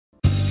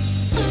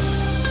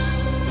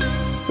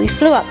We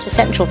flew up to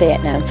central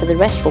Vietnam for the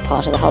restful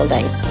part of the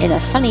holiday in a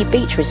sunny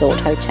beach resort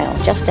hotel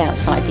just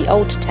outside the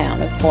old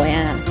town of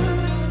Hoi-an.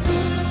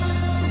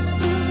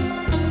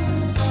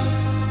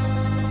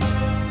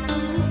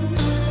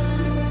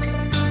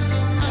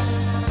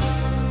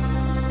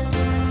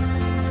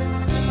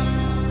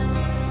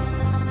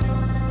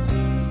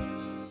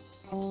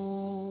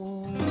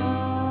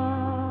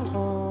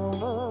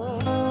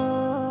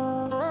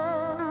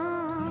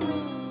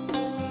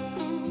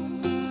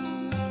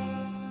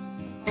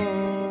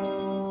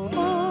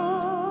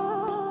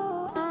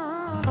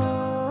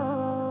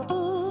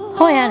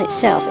 Hoi-an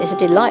itself is a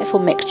delightful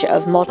mixture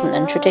of modern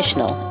and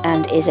traditional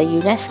and is a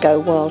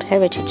UNESCO World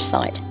Heritage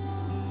Site.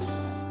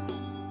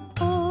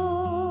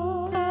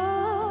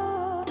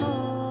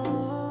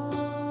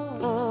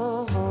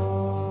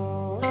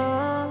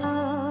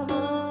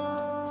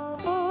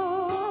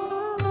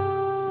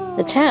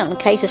 The town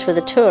caters for the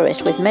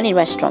tourist with many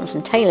restaurants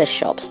and tailor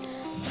shops,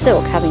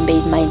 silk having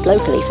been made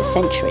locally for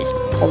centuries,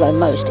 although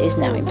most is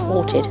now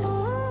imported.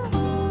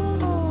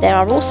 There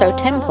are also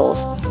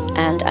temples,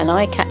 and an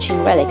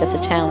eye-catching relic of the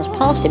town's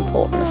past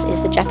importance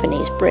is the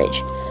Japanese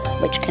Bridge,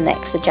 which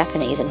connects the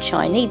Japanese and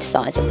Chinese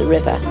sides of the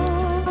river,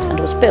 and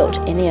was built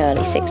in the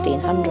early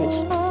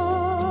 1600s.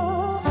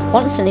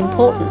 Once an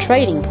important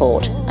trading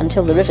port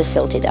until the river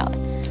silted up,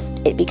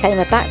 it became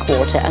a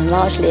backwater and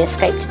largely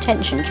escaped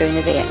attention during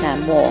the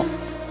Vietnam War.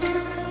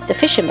 The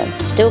fishermen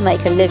still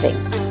make a living,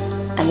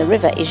 and the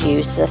river is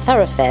used as a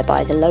thoroughfare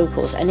by the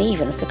locals and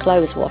even for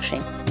clothes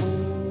washing.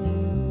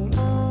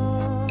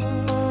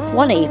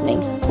 One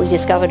evening, we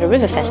discovered a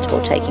river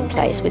festival taking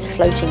place with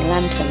floating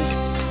lanterns.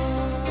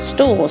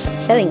 Stalls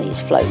selling these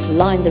floats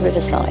lined the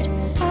riverside,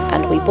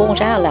 and we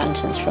bought our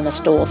lanterns from a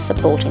stall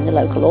supporting the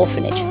local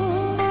orphanage.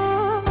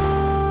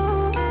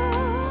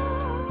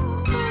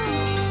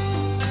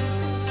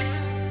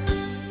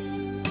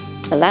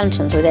 The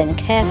lanterns were then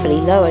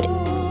carefully lowered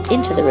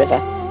into the river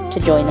to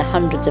join the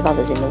hundreds of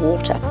others in the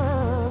water.